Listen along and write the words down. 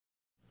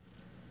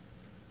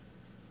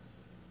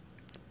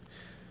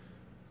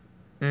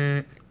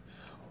Mm.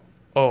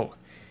 Oh,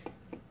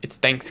 it's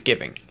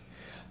Thanksgiving.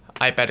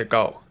 I better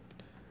go.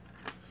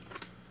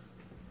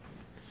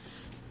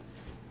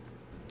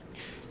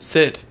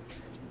 Sid,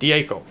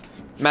 Diego,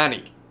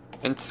 Manny,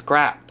 and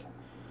Scrat.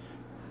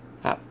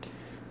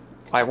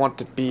 I want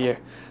to be a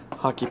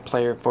hockey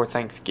player for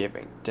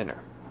Thanksgiving dinner.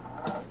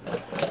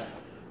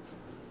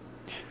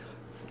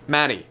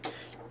 Manny,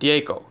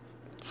 Diego,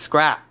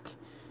 Scrat,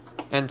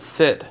 and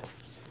Sid.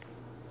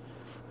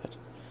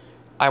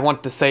 I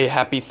want to say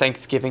Happy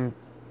Thanksgiving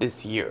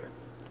this year.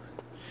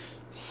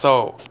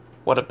 So,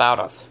 what about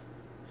us?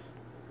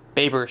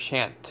 Baby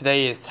Roshan,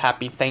 today is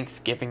Happy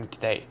Thanksgiving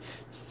Day.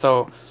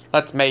 So,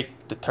 let's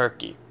make the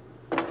turkey.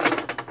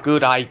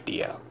 Good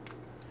idea.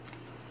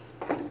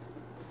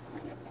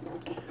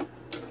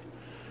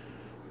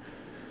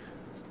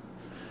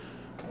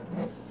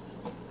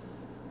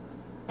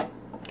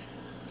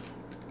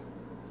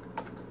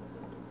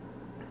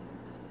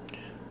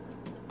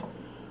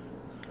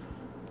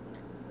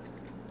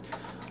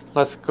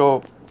 Let's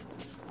go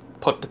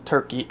put the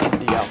turkey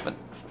in the oven.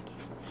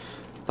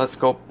 Let's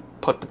go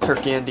put the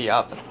turkey in the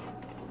oven.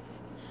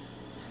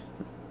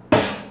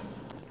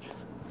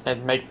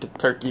 And make the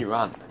turkey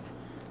run.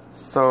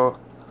 So,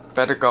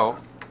 better go.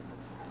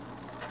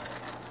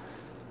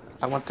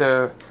 I want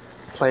to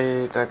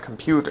play the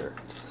computer.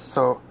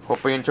 So,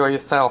 hope you enjoy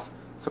yourself.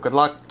 So good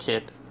luck,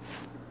 kid.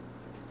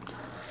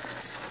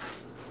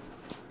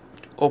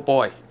 Oh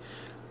boy,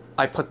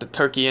 I put the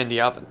turkey in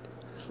the oven.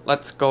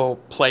 Let's go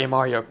play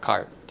Mario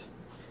Kart.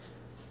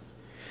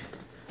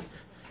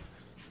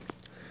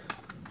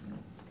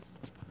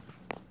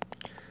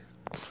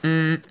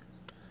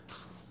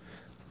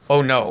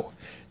 Oh no,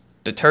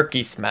 the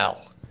turkey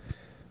smell.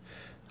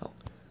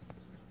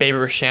 Baby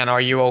Roshan,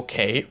 are you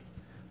okay?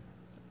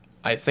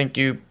 I think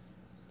you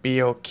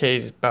be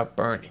okay about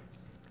burning.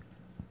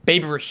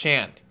 Baby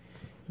Roshan,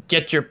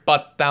 get your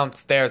butt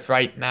downstairs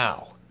right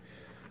now.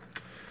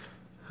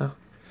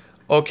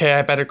 Okay,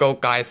 I better go,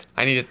 guys.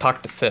 I need to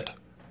talk to Sid.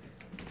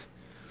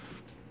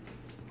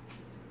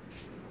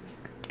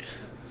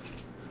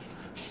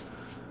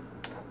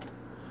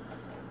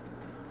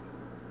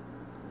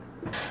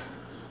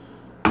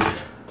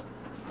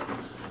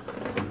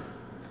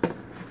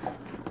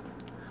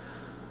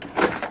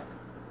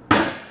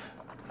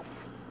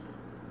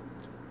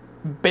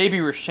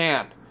 Baby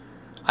Roshan,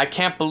 I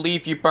can't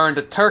believe you burned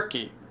a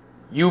turkey.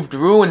 You've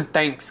ruined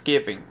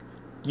Thanksgiving.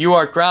 You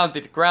are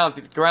grounded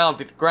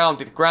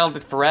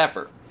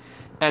forever.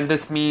 And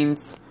this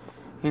means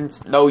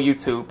no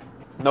YouTube,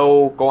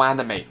 no Go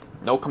Animate,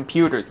 no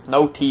computers,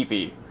 no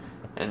TV,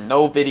 and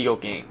no video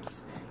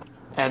games,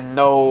 and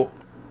no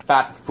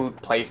fast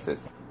food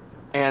places,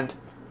 and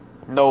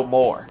no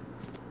more.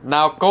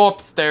 Now go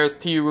upstairs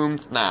to your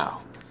rooms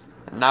now.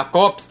 Now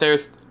go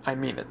upstairs, I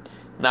mean it.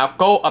 Now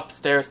go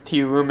upstairs to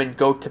your room and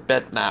go to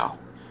bed now.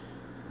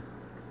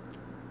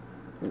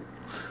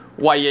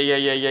 Why, yeah.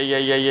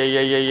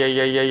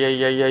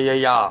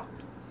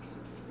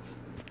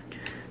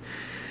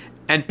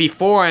 And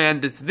before I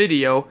end this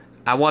video,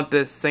 I want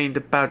to say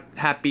about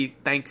Happy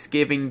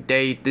Thanksgiving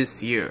Day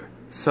this year.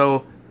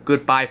 So,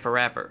 goodbye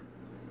forever.